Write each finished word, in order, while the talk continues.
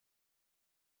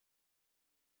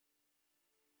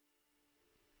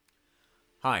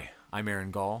Hi, I'm Aaron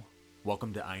Gall.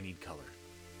 Welcome to I Need Color.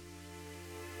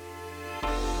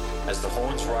 As the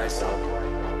horns rise up,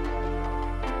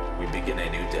 we begin a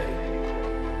new day.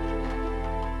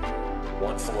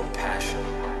 One full of passion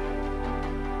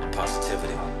and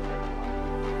positivity.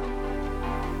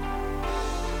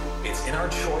 It's in our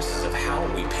choices of how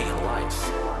we paint life.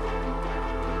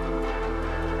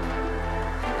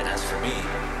 And as for me,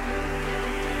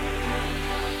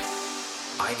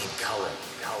 I need color.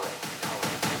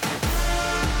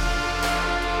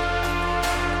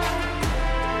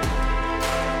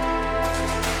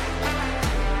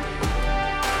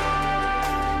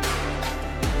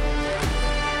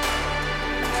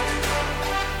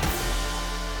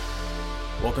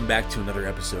 Welcome back to another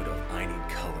episode of I Need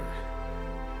Color.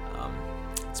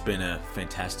 It's been a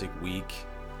fantastic week.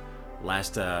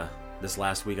 This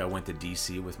last week I went to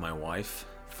DC with my wife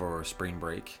for spring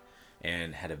break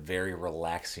and had a very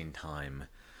relaxing time.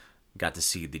 Got to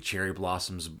see the cherry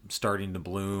blossoms starting to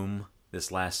bloom this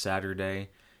last Saturday,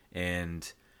 and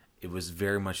it was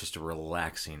very much just a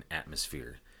relaxing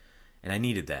atmosphere. And I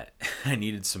needed that. I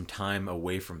needed some time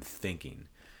away from thinking.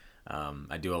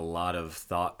 I do a lot of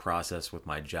thought process with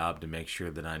my job to make sure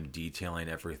that I'm detailing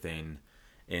everything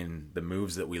in the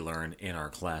moves that we learn in our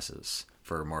classes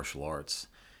for martial arts.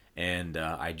 And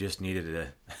I just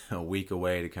needed a week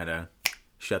away to kind of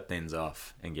shut things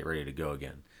off and get ready to go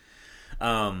again.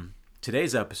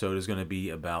 Today's episode is going to be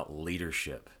about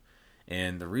leadership.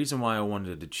 And the reason why I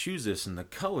wanted to choose this in the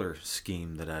color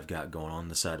scheme that I've got going on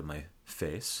the side of my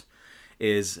face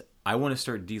is I want to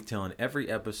start detailing every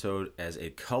episode as a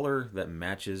color that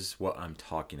matches what I'm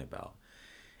talking about.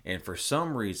 And for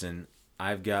some reason,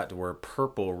 I've got to where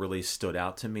purple really stood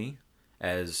out to me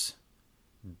as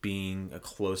being a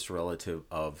close relative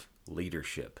of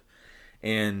leadership.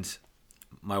 And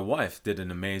my wife did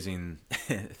an amazing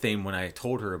thing when I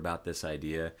told her about this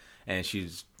idea, and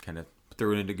she's kind of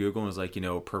threw it into Google and was like,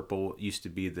 purple used to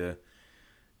be the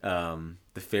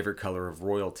favorite color of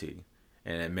royalty.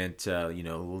 And it meant,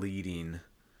 leading.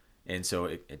 And so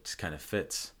it just kind of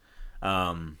fits.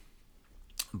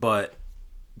 But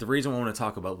the reason I want to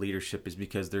talk about leadership is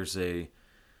because there's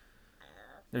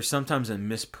sometimes a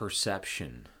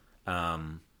misperception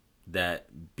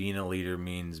that being a leader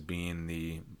means being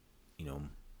the,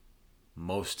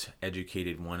 most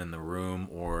educated one in the room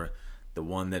or the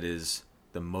one that is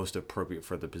the most appropriate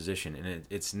for the position. And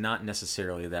it's not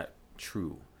necessarily that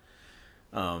true.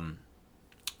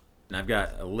 And I've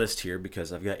got a list here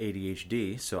because I've got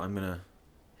ADHD, so I'm going to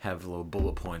have little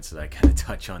bullet points that I kind of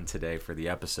touch on today for the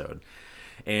episode.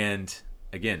 And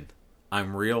again,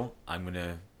 I'm real. I'm going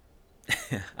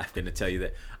to tell you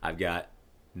that I've got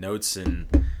notes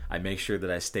and I make sure that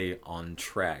I stay on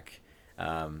track.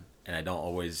 And I don't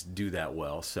always do that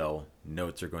well, so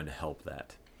notes are going to help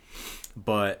that.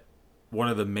 But one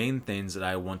of the main things that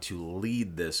I want to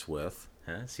lead this with,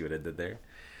 see what I did there?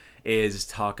 Is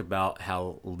talk about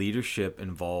how leadership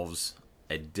involves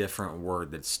a different word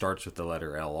that starts with the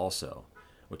letter L also,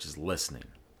 which is listening.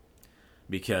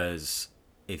 Because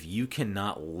if you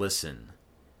cannot listen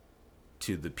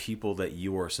to the people that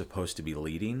you are supposed to be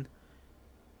leading,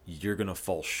 you're going to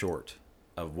fall short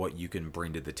of what you can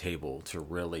bring to the table to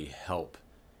really help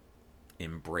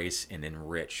embrace and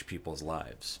enrich people's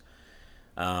lives.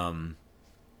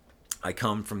 I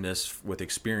come from this with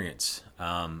experience.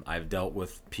 I've dealt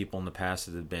with people in the past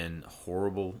that have been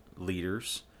horrible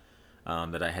leaders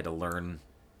that I had to learn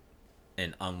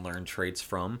and unlearn traits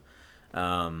from.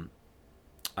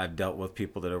 I've dealt with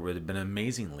people that have been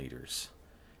amazing leaders.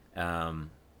 I've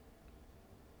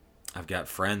got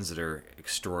friends that are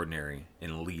extraordinary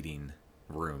in leading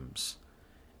rooms.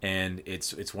 And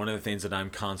it's one of the things that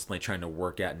I'm constantly trying to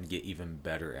work at and get even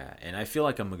better at. And I feel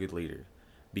like I'm a good leader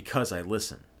because I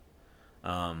listen.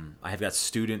 I have got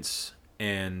students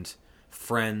and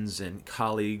friends and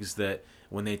colleagues that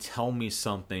when they tell me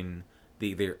something that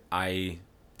either I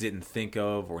didn't think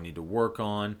of or need to work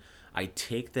on, I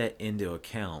take that into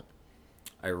account.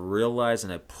 I realize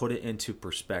and I put it into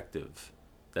perspective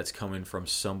that's coming from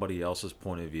somebody else's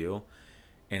point of view,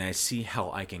 and I see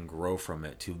how I can grow from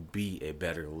it to be a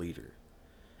better leader.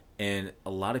 And a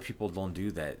lot of people don't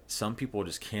do that. Some people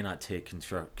just cannot take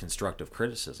constructive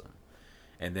criticism.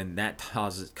 And then that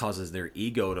causes their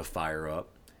ego to fire up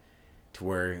to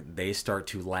where they start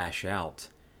to lash out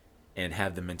and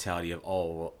have the mentality of,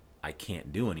 oh, well, I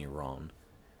can't do any wrong.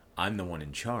 I'm the one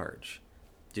in charge.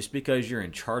 Just because you're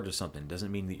in charge of something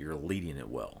doesn't mean that you're leading it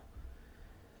well.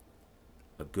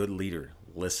 A good leader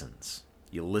listens.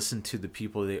 You listen to the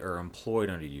people that are employed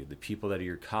under you, the people that are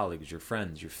your colleagues, your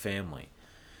friends, your family.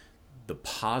 the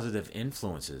positive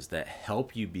influences that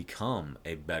help you become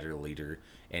a better leader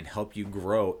and help you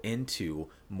grow into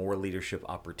more leadership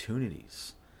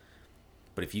opportunities.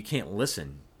 But if you can't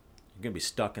listen, you're going to be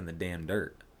stuck in the damn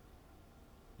dirt.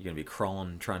 You're going to be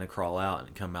crawling, trying to crawl out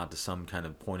and come out to some kind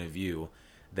of point of view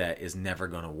that is never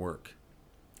going to work.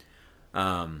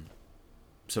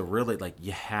 So really, like,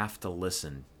 you have to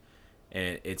listen.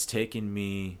 And it's taken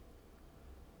me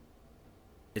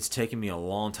a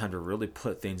long time to really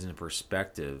put things into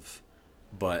perspective,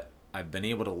 but I've been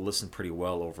able to listen pretty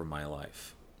well over my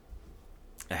life.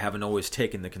 I haven't always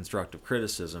taken the constructive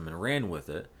criticism and ran with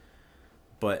it,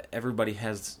 but everybody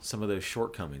has some of those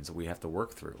shortcomings that we have to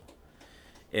work through.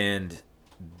 And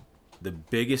the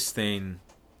biggest thing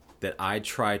that I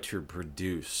try to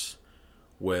produce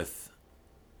with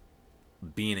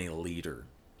being a leader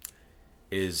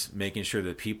is making sure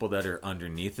that people that are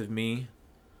underneath of me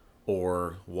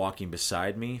or walking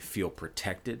beside me feel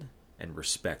protected and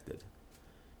respected.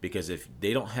 Because if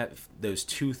they don't have those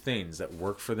two things that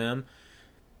work for them,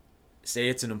 say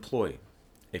it's an employee.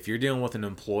 If you're dealing with an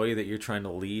employee that you're trying to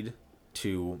lead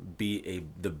to be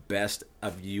the best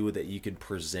of you that you can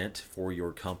present for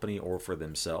your company or for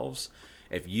themselves,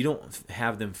 if you don't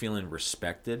have them feeling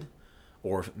respected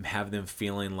or have them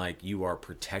feeling like you are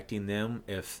protecting them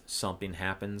if something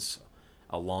happens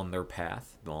along their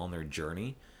path, along their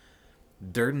journey,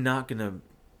 they're not going to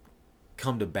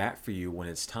come to bat for you when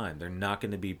it's time. They're not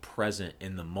going to be present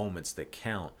in the moments that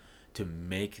count to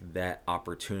make that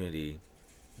opportunity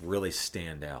really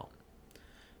stand out.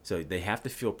 So they have to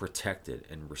feel protected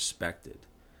and respected.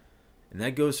 And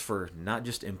that goes for not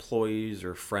just employees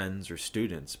or friends or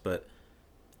students, but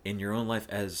in your own life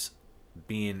as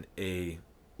being a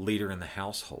leader in the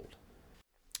household.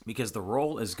 Because the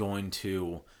role is going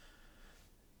to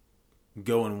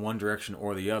go in one direction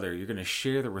or the other. You're going to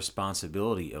share the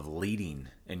responsibility of leading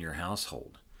in your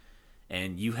household.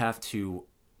 And you have to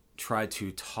try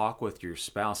to talk with your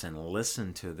spouse and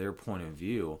listen to their point of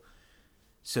view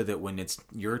so that when it's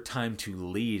your time to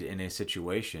lead in a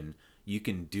situation, you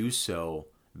can do so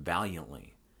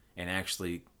valiantly and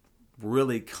actually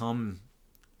really come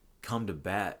to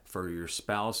bat for your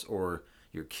spouse or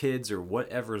your kids or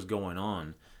whatever is going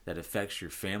on that affects your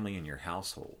family and your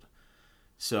household.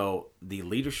 So the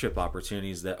leadership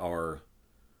opportunities that are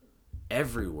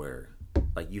everywhere,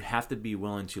 like, you have to be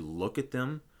willing to look at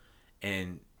them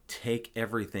and take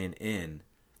everything in,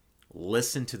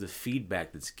 listen to the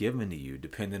feedback that's given to you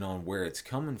depending on where it's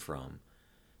coming from.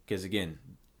 Because again,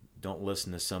 don't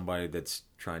listen to somebody that's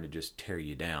trying to just tear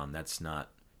you down. That's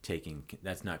not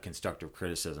constructive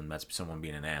criticism. That's someone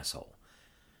being an asshole.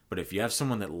 But if you have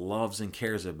someone that loves and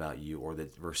cares about you or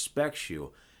that respects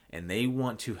you and they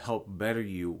want to help better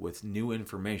you with new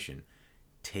information,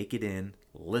 take it in,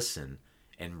 listen,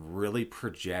 and really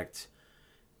project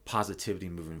positivity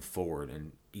moving forward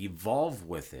and evolve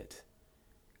with it.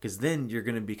 Because then you're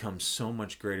going to become so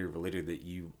much greater of a leader that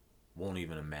you won't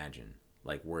even imagine,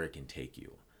 like, where it can take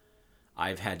you.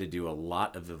 I've had to do a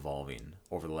lot of evolving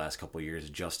over the last couple of years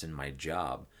just in my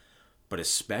job, but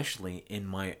especially in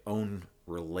my own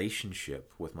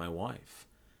relationship with my wife.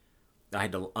 I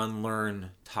had to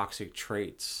unlearn toxic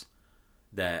traits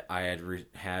that I had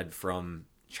had from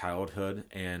childhood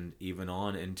and even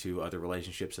on into other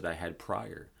relationships that I had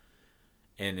prior.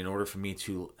 And in order for me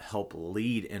to help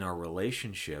lead in our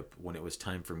relationship when it was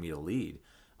time for me to lead,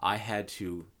 I had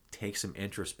to take some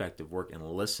introspective work and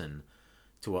listen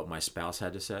to what my spouse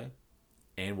had to say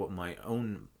and what my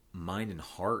own mind and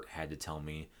heart had to tell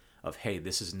me of, hey,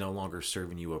 this is no longer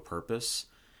serving you a purpose,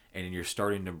 and you're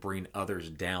starting to bring others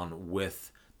down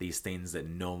with these things that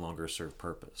no longer serve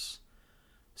purpose.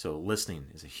 So listening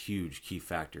is a huge key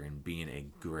factor in being a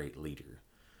great leader.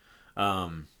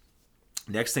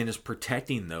 Next thing is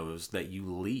protecting those that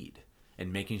you lead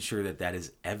and making sure that that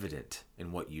is evident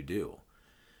in what you do.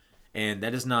 And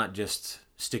that is not just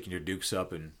sticking your dukes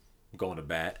up and going to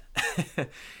bat.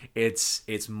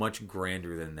 It's much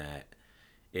grander than that.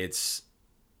 It's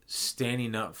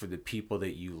standing up for the people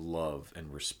that you love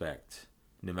and respect,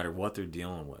 no matter what they're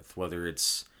dealing with, whether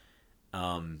it's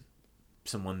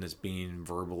someone that's being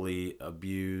verbally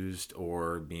abused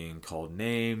or being called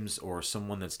names or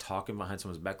someone that's talking behind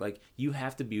someone's back. Like, you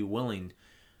have to be willing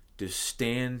to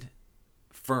stand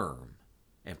firm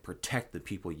and protect the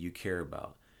people you care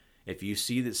about. If you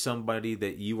see that somebody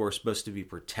that you are supposed to be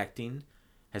protecting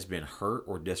has been hurt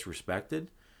or disrespected,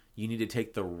 you need to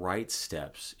take the right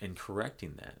steps in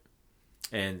correcting that.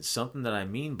 And something that I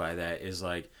mean by that is,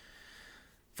 like,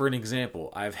 for an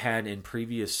example, I've had in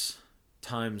previous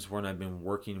times when I've been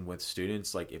working with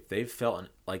students, like, if they've felt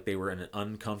like they were in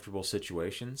uncomfortable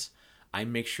situations, I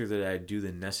make sure that I do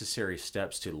the necessary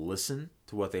steps to listen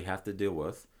to what they have to deal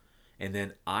with, and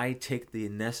then I take the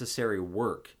necessary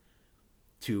work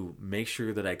to make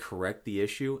sure that I correct the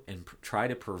issue and try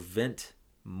to prevent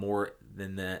more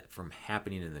than that from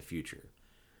happening in the future.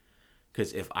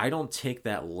 Because if I don't take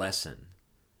that lesson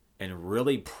and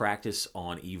really practice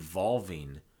on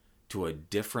evolving to a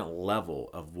different level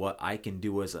of what I can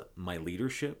do as my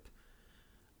leadership,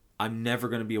 I'm never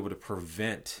going to be able to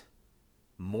prevent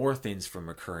more things from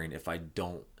occurring if I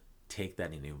don't take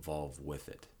that and evolve with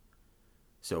it.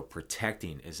 So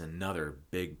protecting is another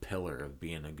big pillar of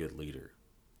being a good leader.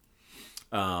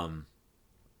 One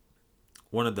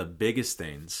of the biggest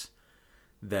things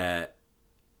that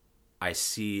I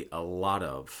see a lot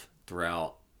of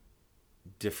throughout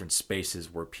different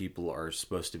spaces where people are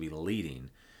supposed to be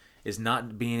leading is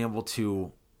not being able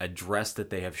to address that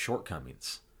they have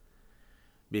shortcomings.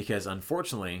 Because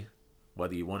unfortunately,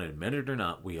 whether you want to admit it or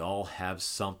not, we all have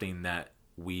something that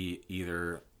we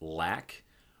either lack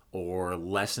or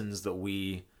lessons that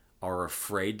we are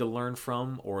afraid to learn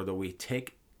from or that we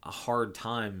take a hard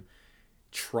time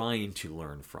trying to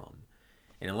learn from.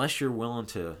 And unless you're willing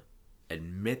to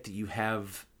admit that you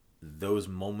have those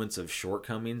moments of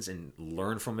shortcomings and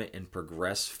learn from it and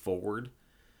progress forward,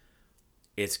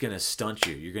 it's going to stunt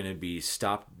you. You're going to be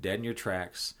stopped dead in your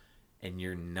tracks, and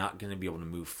you're not going to be able to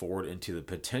move forward into the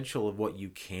potential of what you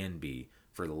can be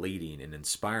for leading and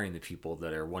inspiring the people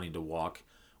that are wanting to walk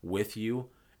with you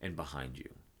and behind you.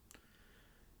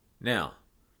 Now,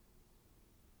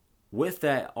 with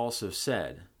that also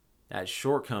said, that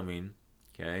shortcoming,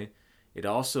 okay, it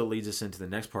also leads us into the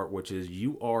next part, which is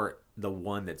you are the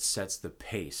one that sets the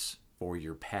pace for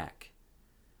your pack.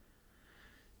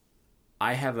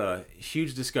 I have a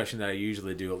huge discussion that I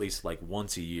usually do at least like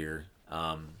once a year,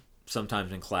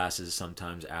 sometimes in classes,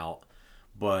 sometimes out,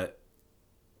 but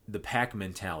the pack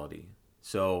mentality.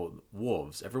 So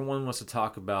wolves, everyone wants to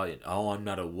talk about it. Oh, I'm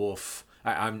not a wolf.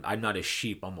 I'm not a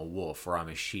sheep. I'm a wolf, or I'm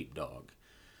a sheepdog.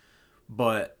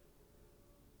 But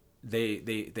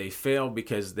they fail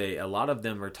because a lot of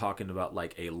them are talking about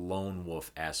like a lone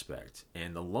wolf aspect,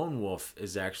 and the lone wolf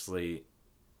is actually,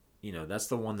 that's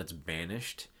the one that's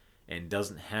banished and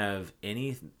doesn't have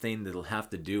anything that'll have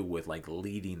to do with like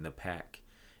leading the pack.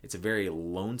 It's a very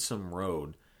lonesome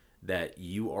road that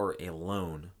you are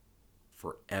alone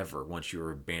forever once you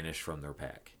are banished from their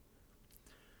pack.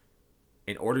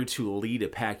 In order to lead a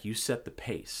pack, you set the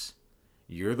pace.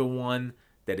 You're the one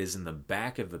that is in the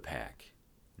back of the pack,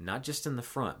 not just in the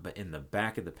front, but in the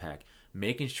back of the pack,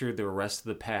 making sure the rest of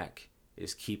the pack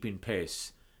is keeping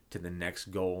pace to the next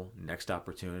goal, next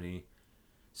opportunity,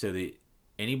 so that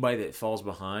anybody that falls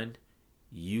behind,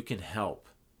 you can help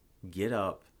get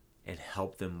up and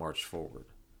help them march forward.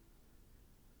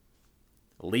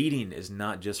 Leading is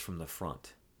not just from the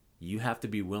front. You have to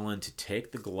be willing to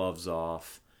take the gloves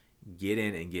off, get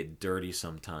in and get dirty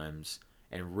sometimes,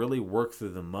 and really work through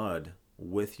the mud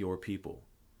with your people.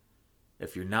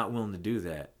 If you're not willing to do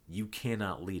that, you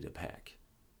cannot lead a pack.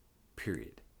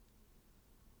 Period.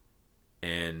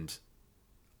 And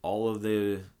all of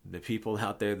the people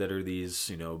out there that are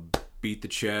these, beat the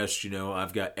chest,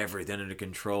 I've got everything under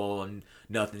control and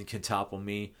nothing can topple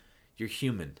me. You're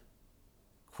human.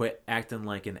 Quit acting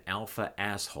like an alpha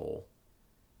asshole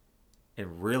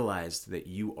and realize that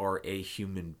you are a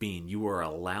human being. You are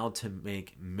allowed to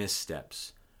make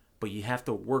missteps, but you have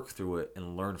to work through it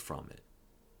and learn from it.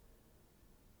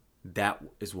 That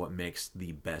is what makes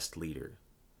the best leader.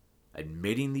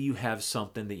 Admitting that you have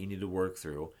something that you need to work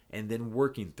through and then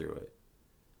working through it.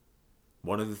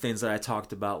 One of the things that I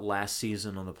talked about last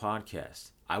season on the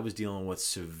podcast, I was dealing with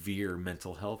severe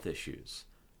mental health issues.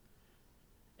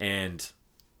 And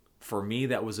for me,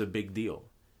 that was a big deal.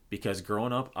 Because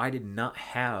growing up, I did not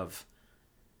have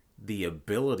the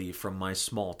ability from my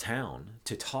small town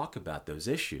to talk about those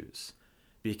issues.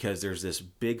 Because there's this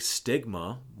big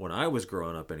stigma, when I was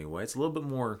growing up anyway. It's a little bit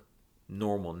more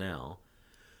normal now.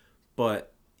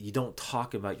 But you don't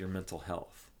talk about your mental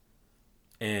health.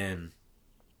 And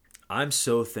I'm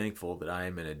so thankful that I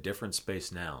am in a different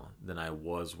space now than I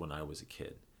was when I was a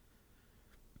kid.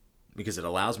 Because it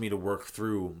allows me to work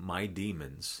through my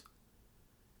demons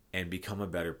and become a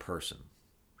better person.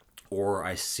 Or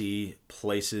I see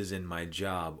places in my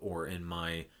job or in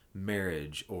my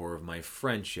marriage or my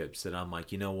friendships that I'm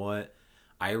like, you know what?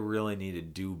 I really need to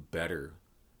do better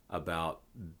about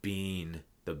being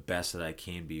the best that I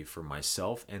can be for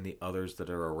myself and the others that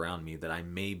are around me that I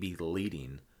may be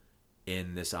leading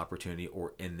in this opportunity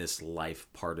or in this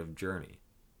life part of journey.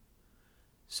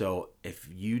 So if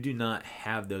you do not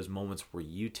have those moments where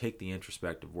you take the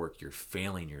introspective work, you're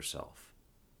failing yourself.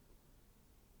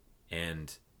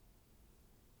 And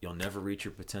you'll never reach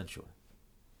your potential.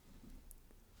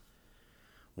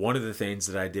 One of the things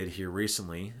that I did here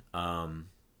recently, and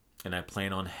I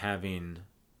plan on having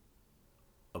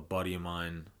a buddy of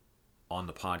mine on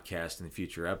the podcast in the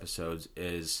future episodes,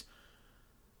 is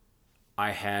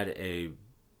I had a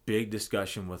big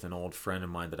discussion with an old friend of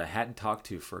mine that I hadn't talked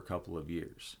to for a couple of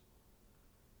years.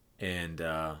 And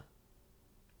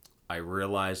I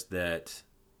realized that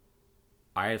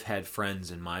I have had friends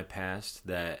in my past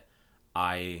that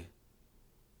I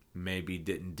maybe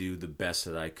didn't do the best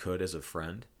that I could as a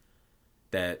friend,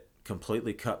 that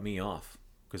completely cut me off,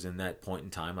 because in that point in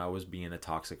time I was being a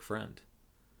toxic friend.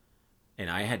 And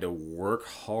I had to work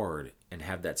hard and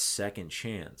have that second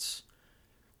chance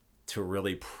to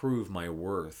really prove my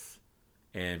worth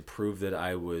and prove that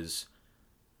I was,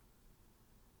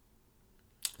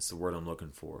 it's the word I'm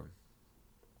looking for,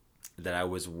 that I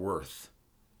was worth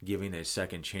giving a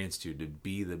second chance to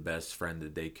be the best friend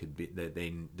that they could be, that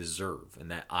they deserve,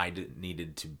 and that I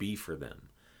needed to be for them.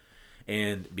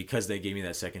 And because they gave me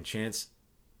that second chance,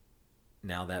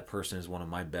 now that person is one of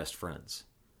my best friends.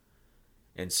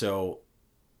 And so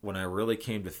when I really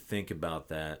came to think about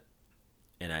that,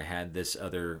 and I had this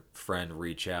other friend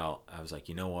reach out, I was like,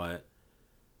 you know what?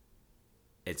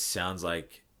 It sounds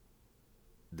like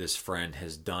this friend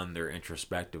has done their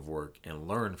introspective work and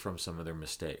learned from some of their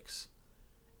mistakes.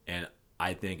 And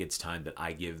I think it's time that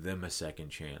I give them a second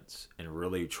chance and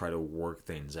really try to work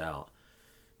things out.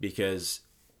 Because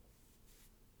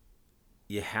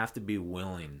you have to be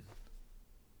willing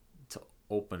to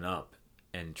open up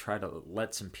and try to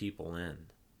let some people in.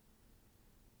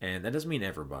 And that doesn't mean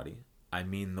everybody. I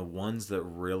mean the ones that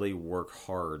really work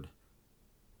hard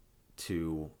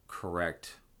to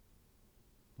correct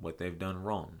what they've done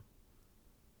wrong.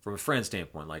 From a friend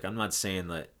standpoint, like, I'm not saying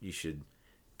that you should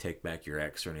take back your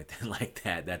ex or anything like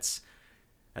that. That's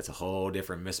a whole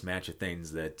different mismatch of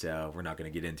things that we're not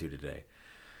going to get into today.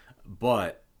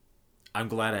 But I'm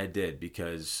glad I did,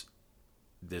 because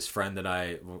this friend that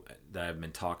I've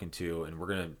been talking to, and we're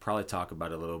going to probably talk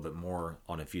about it a little bit more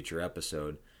on a future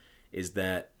episode, is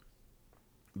that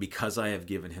because I have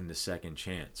given him the second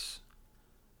chance,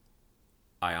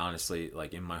 I honestly,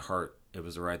 like, in my heart, it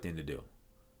was the right thing to do,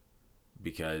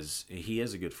 because he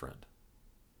is a good friend.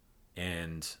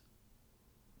 And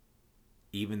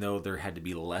even though there had to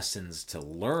be lessons to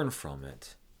learn from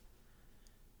it,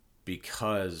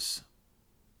 because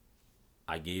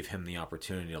I gave him the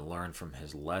opportunity to learn from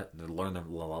his learn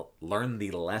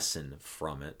the lesson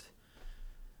from it,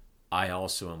 I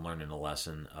also am learning a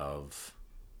lesson of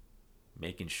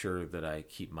making sure that I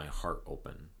keep my heart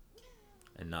open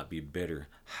and not be bitter.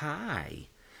 Hi.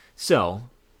 So,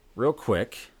 real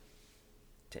quick,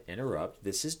 to interrupt,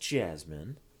 this is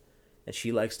Jasmine, and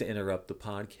she likes to interrupt the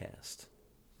podcast.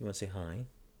 You want to say hi?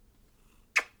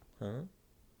 Huh?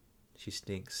 She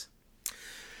stinks.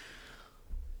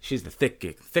 She's the thick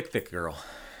girl.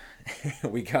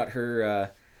 We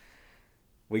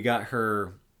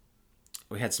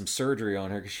had some surgery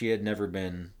on her because she'd never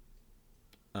been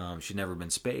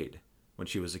spayed when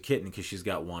she was a kitten, because she's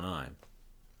got one eye.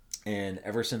 And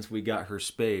ever since we got her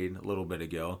spayed a little bit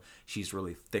ago, she's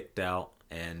really thicked out,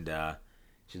 and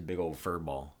she's a big old fur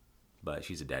ball. But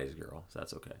she's a daddy's girl, so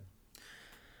that's okay.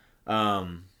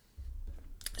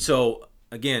 So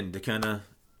again, to kind of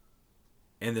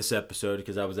end this episode,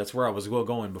 because that's where I was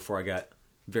going before I got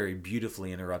very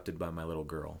beautifully interrupted by my little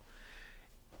girl.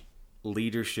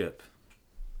 Leadership.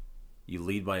 You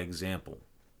lead by example.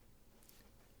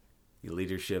 You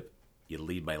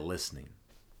lead by listening.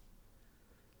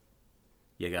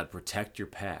 You got to protect your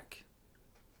pack.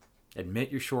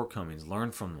 Admit your shortcomings,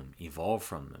 learn from them, evolve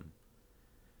from them.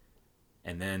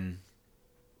 And then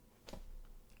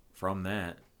from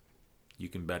that, you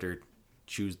can better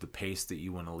choose the pace that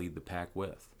you want to lead the pack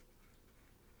with.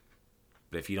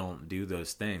 But if you don't do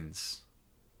those things,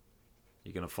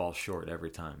 you're going to fall short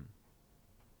every time.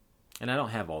 And I don't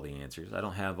have all the answers. I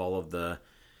don't have all of the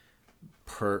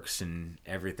perks and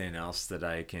everything else that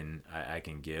I can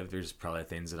give. There's probably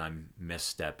things that I'm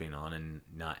misstepping on and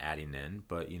not adding in.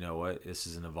 But you know what? This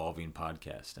is an evolving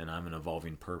podcast, and I'm an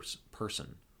evolving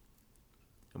person.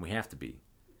 And we have to be.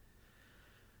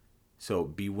 So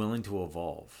be willing to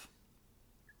evolve.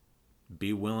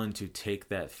 Be willing to take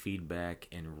that feedback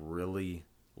and really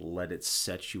let it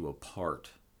set you apart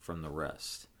from the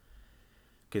rest.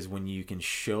 Because when you can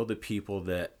show the people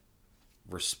that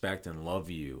respect and love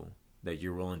you that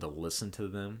you're willing to listen to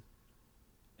them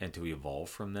and to evolve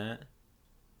from that,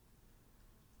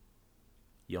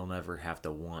 you'll never have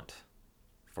to want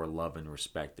for love and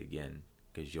respect again,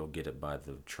 because you'll get it by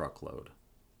the truckload.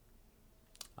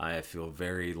 I feel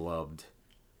very loved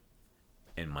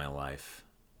in my life,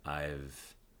 I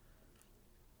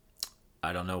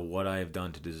don't know what I have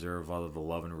done to deserve all of the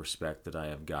love and respect that I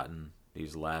have gotten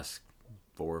these last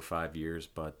 4 or 5 years,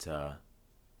 but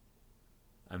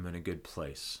I'm in a good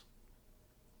place,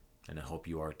 and I hope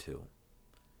you are too.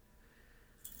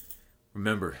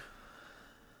 Remember,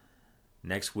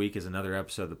 next week is another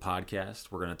episode of the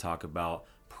podcast. We're going to talk about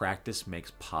practice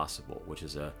makes possible, which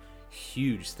is a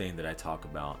huge thing that I talk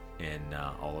about in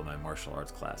all of my martial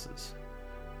arts classes.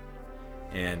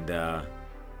 And I'm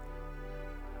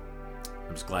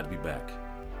just glad to be back.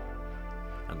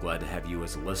 I'm glad to have you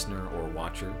as a listener or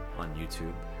watcher on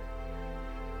YouTube.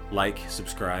 Like,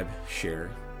 subscribe,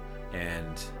 share,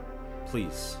 and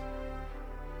please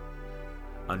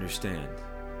understand,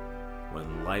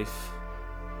 when life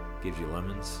gives you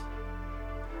lemons,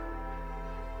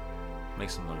 make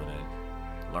some lemonade.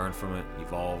 Learn from it,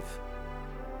 evolve,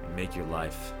 and make your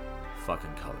life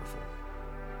fucking colorful.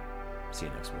 See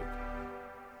you next week.